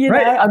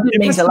 Right. I didn't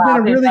mean to laugh.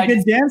 It must have been a really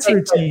good dance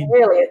routine.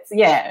 Really, it's,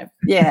 yeah.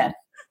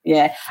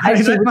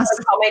 Actually, we've got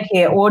a comment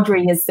here.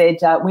 Audrey has said,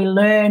 we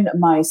learn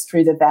most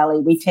through the valley.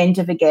 We tend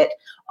to forget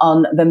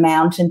on the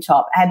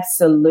mountaintop.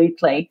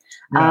 Absolutely.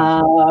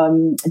 Yeah.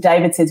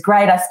 David says,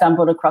 great, I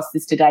stumbled across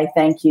this today.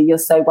 Thank you. You're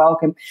so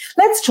welcome.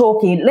 Let's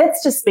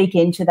just speak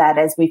into that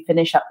as we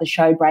finish up the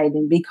show,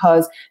 Braden,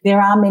 because there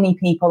are many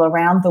people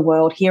around the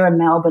world. Here in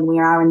Melbourne, we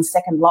are in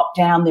second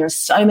lockdown. There are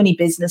so many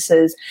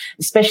businesses,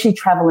 especially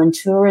travel and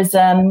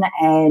tourism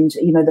and,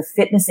 the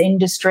fitness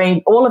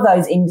industry, all of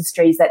those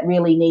industries that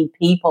really need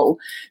people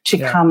to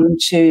come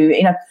to,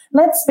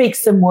 let's speak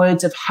some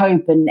words of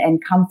hope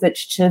and comfort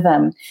to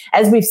them.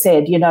 As we've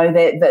said,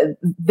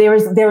 there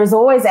is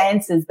always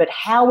answers, but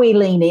how we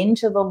lean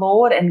into the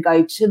Lord and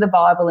go to the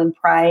Bible and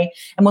pray,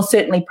 and we'll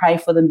certainly pray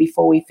for them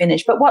before we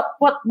finish. But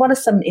what are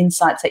some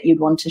insights that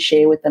you'd want to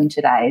share with them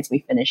today as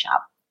we finish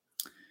up?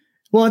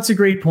 Well, it's a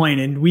great point.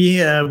 And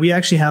we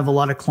actually have a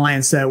lot of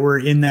clients that were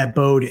in that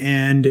boat.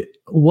 And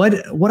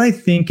what I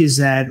think is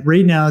that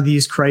right now,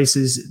 these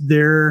crises,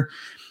 there's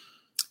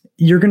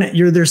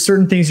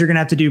certain things you're going to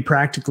have to do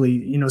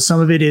practically. Some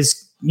of it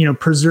is,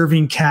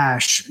 preserving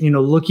cash,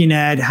 looking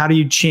at how do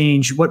you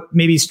change, what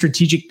maybe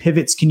strategic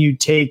pivots can you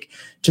take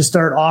to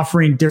start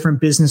offering different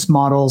business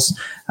models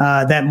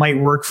that might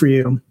work for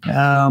you.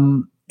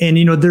 And,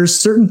 there's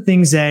certain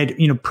things that,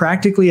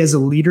 practically as a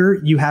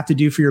leader, you have to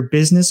do for your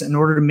business in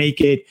order to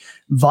make it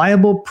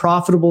viable,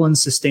 profitable, and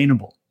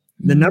sustainable.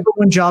 The number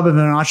one job of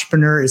an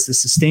entrepreneur is the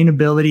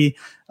sustainability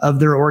of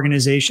their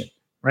organization,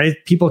 right?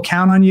 People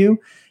count on you.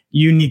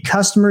 You need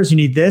customers, you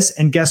need this.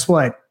 And guess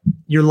what?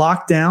 You're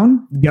locked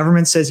down. The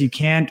government says you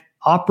can't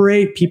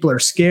operate. People are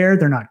scared.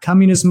 They're not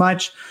coming as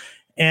much.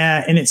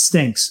 And it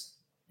stinks.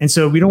 And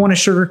so we don't want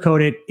to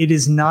sugarcoat it. It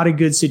is not a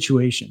good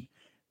situation.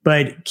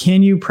 But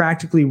can you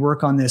practically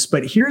work on this?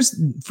 But here's,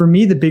 for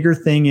me, the bigger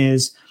thing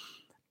is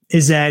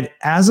that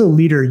as a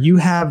leader, you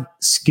have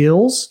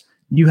skills,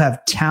 you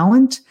have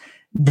talent,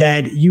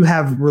 that you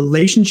have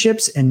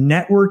relationships and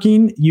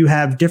networking, you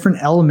have different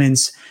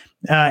elements.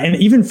 And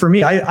even for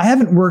me, I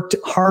haven't worked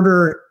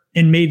harder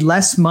and made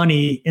less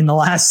money in the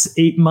last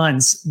 8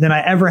 months than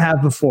I ever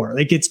have before.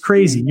 Like, it's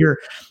crazy. You're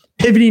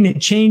pivoting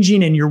and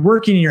changing, and you're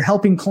working, and you're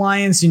helping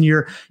clients, and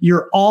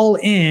you're all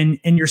in,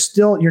 and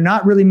you're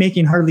not really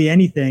making hardly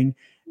anything,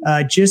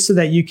 just so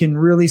that you can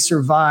really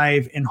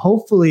survive and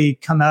hopefully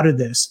come out of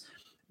this.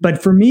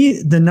 But for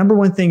me, the number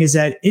one thing is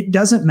that it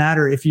doesn't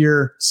matter if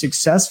you're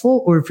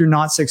successful or if you're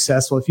not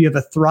successful, if you have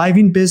a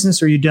thriving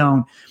business or you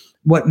don't.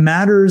 What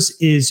matters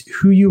is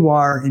who you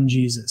are in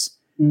Jesus.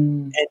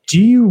 And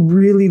do you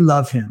really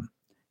love him?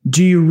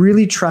 Do you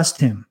really trust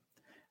him?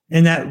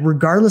 And that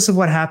regardless of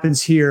what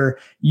happens here,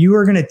 you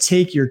are going to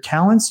take your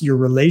talents, your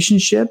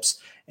relationships,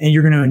 and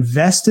you're going to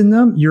invest in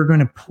them. You're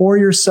going to pour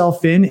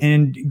yourself in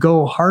and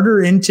go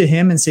harder into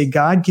him and say,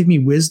 God, give me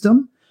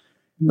wisdom.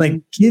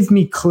 Like, give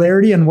me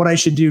clarity on what I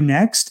should do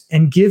next,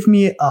 and give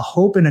me a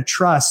hope and a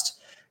trust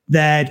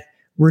that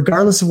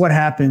regardless of what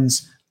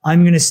happens,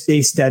 I'm going to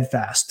stay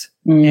steadfast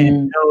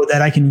and know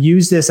that I can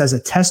use this as a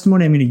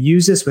testimony. I'm going to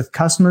use this with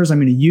customers. I'm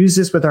going to use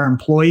this with our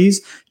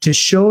employees to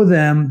show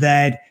them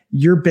that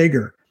you're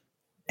bigger.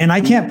 And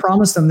I can't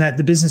promise them that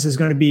the business is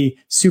going to be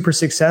super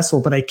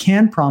successful, but I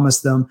can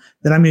promise them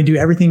that I'm going to do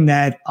everything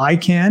that I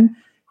can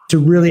to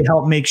really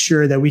help make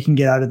sure that we can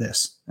get out of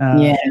this.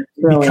 And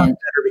become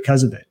better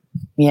because of it.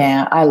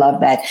 Yeah, I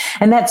love that.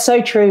 And that's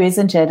so true,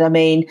 isn't it? I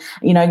mean,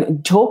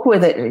 talk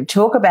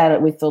about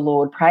it with the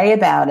Lord, pray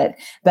about it.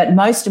 But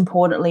most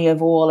importantly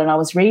of all, and I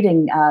was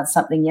reading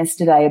something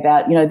yesterday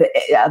about,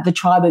 the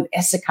tribe of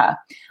Issachar.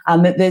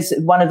 There's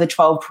one of the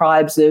 12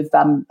 tribes of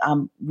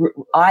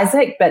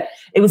Isaac. But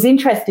it was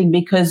interesting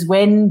because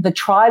when the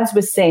tribes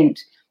were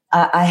sent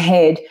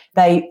ahead,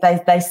 they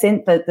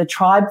sent the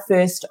tribe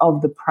first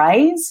of the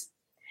praise.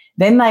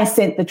 Then they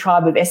sent the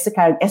tribe of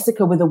Issachar, and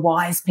Issachar were the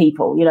wise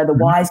people, the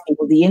wise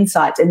people, the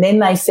insights. And then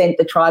they sent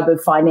the tribe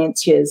of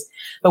financiers.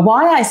 But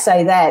why I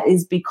say that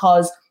is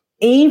because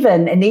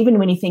even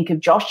when you think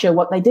of Joshua,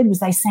 what they did was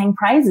they sang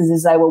praises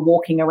as they were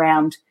walking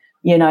around,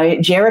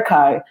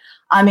 Jericho.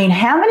 I mean,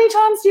 how many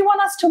times do you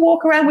want us to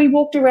walk around? We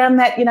walked around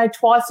that,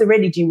 twice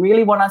already. Do you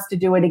really want us to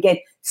do it again?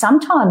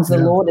 Sometimes the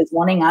Lord is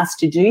wanting us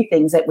to do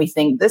things that we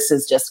think this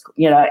is just,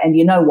 and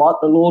you know what?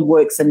 The Lord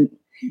works in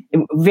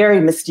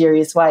very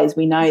mysterious ways.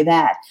 We know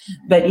that.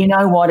 But you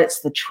know what?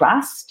 It's the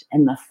trust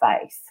and the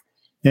faith.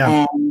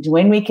 Yeah. And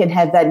when we can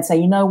have that and say,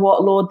 you know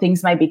what, Lord,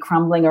 things may be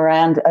crumbling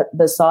around at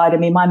the side. I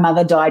mean, my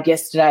mother died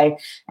yesterday,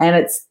 and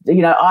it's,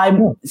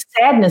 I'm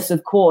sadness,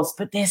 of course,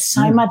 but there's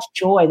so much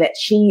joy that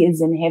she is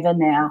in heaven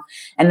now.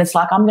 And it's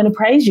like, I'm going to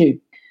praise you.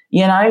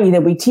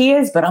 There'll be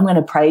tears, but I'm going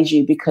to praise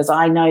you because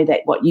I know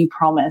that what you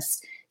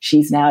promised,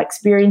 she's now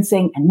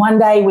experiencing, and one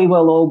day we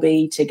will all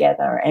be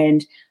together.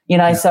 And,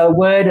 so a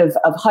word of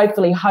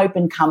hopefully hope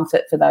and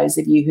comfort for those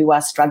of you who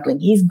are struggling.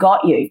 He's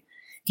got you.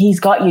 He's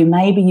got you.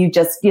 Maybe you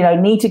just,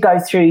 need to go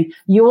through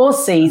your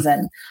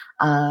season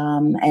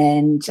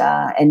and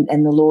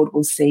the Lord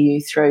will see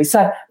you through.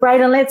 So,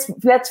 Braden,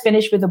 let's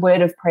finish with a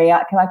word of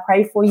prayer. Can I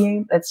pray for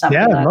you? That's something.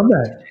 Yeah, I love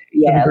that.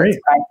 Yeah, great.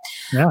 Let's pray.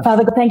 Yeah.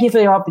 Father God, thank you for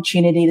your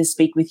opportunity to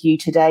speak with you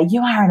today.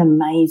 You are an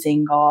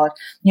amazing God.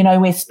 You know,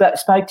 we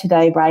spoke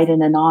today,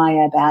 Braden and I,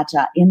 about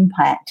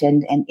impact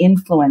and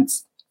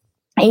influence.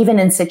 Even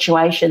in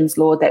situations,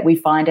 Lord, that we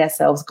find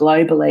ourselves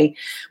globally,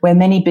 where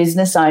many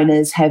business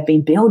owners have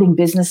been building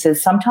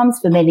businesses, sometimes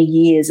for many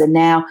years, and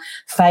now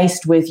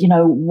faced with,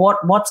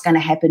 what's going to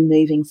happen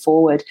moving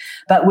forward.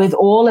 But with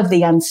all of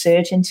the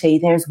uncertainty,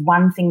 there's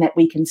one thing that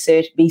we can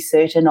be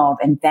certain of,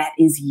 and that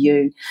is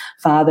you,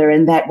 Father,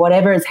 and that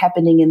whatever is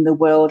happening in the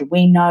world,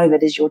 we know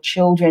that as your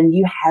children,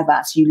 you have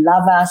us, you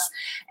love us,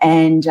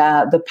 and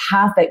the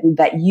path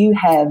that you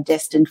have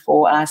destined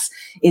for us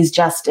is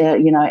just,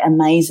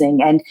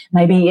 amazing. And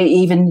maybe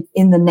even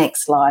in the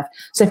next life.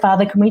 So,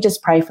 Father, can we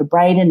just pray for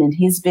Braden and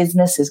his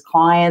business, his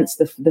clients,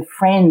 the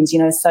friends,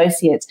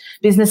 associates,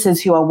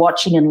 businesses who are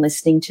watching and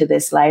listening to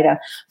this later.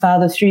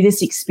 Father, through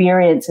this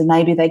experience, and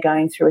maybe they're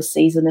going through a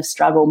season of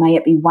struggle, may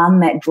it be one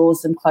that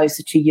draws them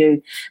closer to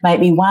you. May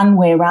it be one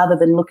where rather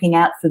than looking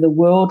out for the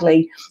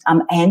worldly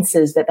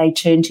answers, that they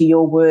turn to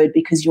your word,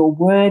 because your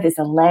word is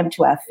a lamp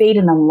to our feet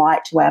and a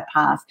light to our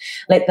path.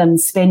 Let them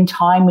spend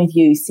time with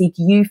you, seek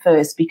you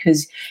first,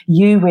 because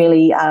you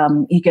really,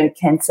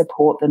 can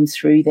support them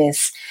through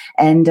this.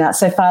 And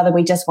so, Father,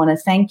 we just want to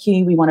thank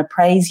you. We want to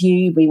praise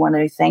you. We want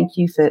to thank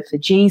you for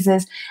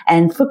Jesus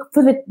and for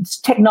the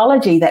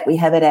technology that we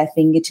have at our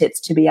fingertips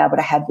to be able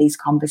to have these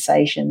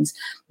conversations.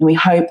 And we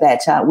hope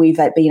that we've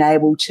been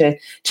able to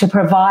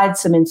provide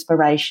some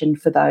inspiration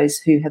for those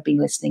who have been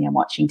listening and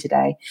watching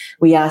today.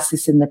 We ask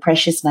this in the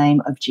precious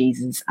name of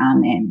Jesus.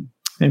 Amen.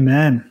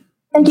 Amen.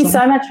 Thank you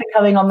so much for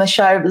coming on the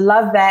show.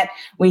 Love that.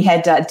 We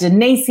had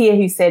Denise here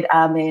who said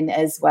amen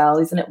as well.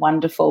 Isn't it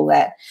wonderful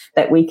that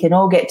we can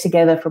all get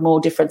together from all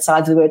different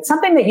sides of the world?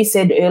 Something that you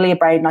said earlier,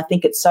 Braden, I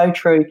think it's so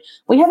true.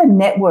 We have a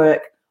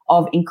network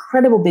of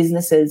incredible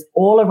businesses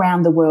all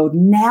around the world.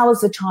 Now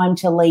is the time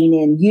to lean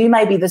in. You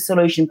may be the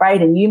solution,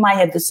 Braden. You may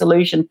have the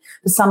solution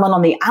for someone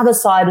on the other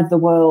side of the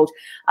world,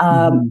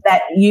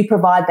 that you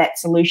provide that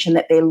solution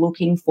that they're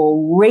looking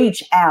for.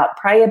 Reach out,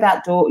 pray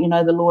about the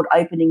Lord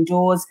opening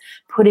doors,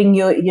 putting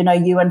you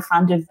in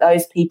front of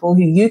those people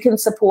who you can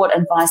support,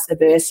 and vice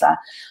versa.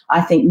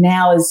 I think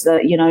now is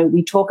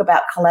we talk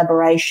about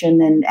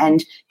collaboration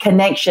and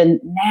connection.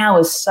 Now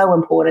is so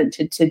important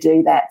to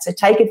do that. So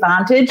take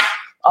advantage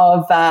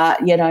of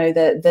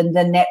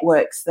the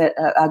networks that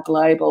are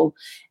global,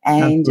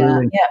 and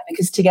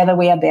because together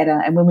we are better.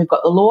 And when we've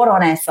got the Lord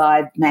on our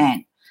side,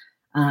 man,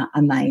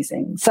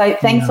 amazing. So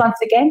thanks once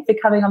again for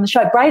coming on the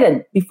show,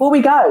 Braden. Before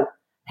we go,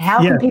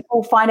 how can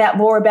people find out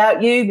more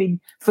about you? We've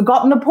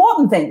forgotten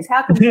important things.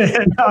 How can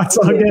it's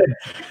all good.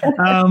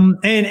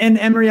 And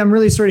Emery, I'm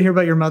really sorry to hear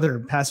about your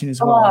mother passing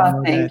as well.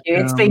 Oh, thank you.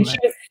 It's been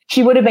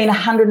she would have been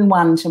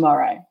 101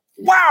 tomorrow.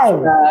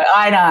 Wow. So,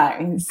 I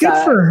know.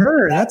 Good for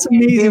her. That's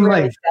amazing.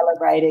 Really life.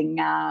 Celebrating.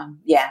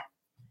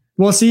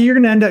 Well, see, you're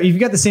going to end up, if you've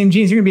got the same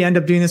genes, you're going to end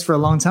up doing this for a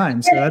long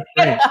time. So that's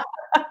great.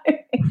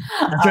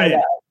 That's right.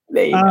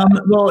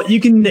 Well, you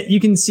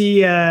can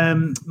see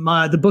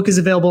the book is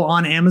available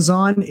on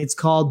Amazon. It's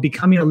called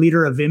Becoming a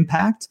Leader of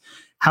Impact,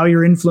 How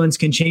Your Influence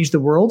Can Change the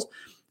World.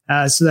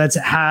 So that's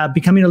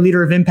Becoming a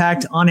Leader of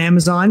Impact on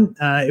Amazon.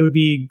 It would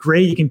be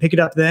great. You can pick it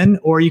up then,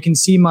 or you can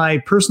see my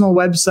personal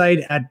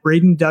website at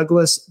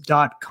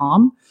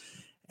bradendouglas.com.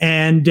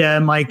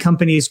 And my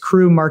company is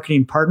Crew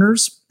Marketing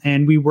Partners,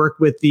 and we work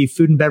with the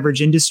food and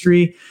beverage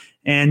industry.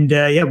 And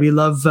we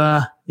love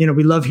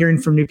hearing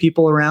from new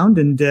people around.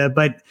 And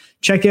but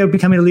check out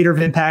Becoming a Leader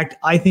of Impact.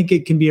 I think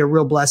it can be a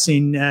real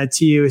blessing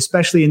to you,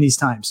 especially in these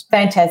times.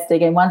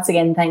 Fantastic. And once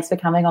again, thanks for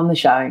coming on the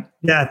show.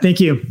 Yeah, thank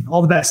you.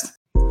 All the best.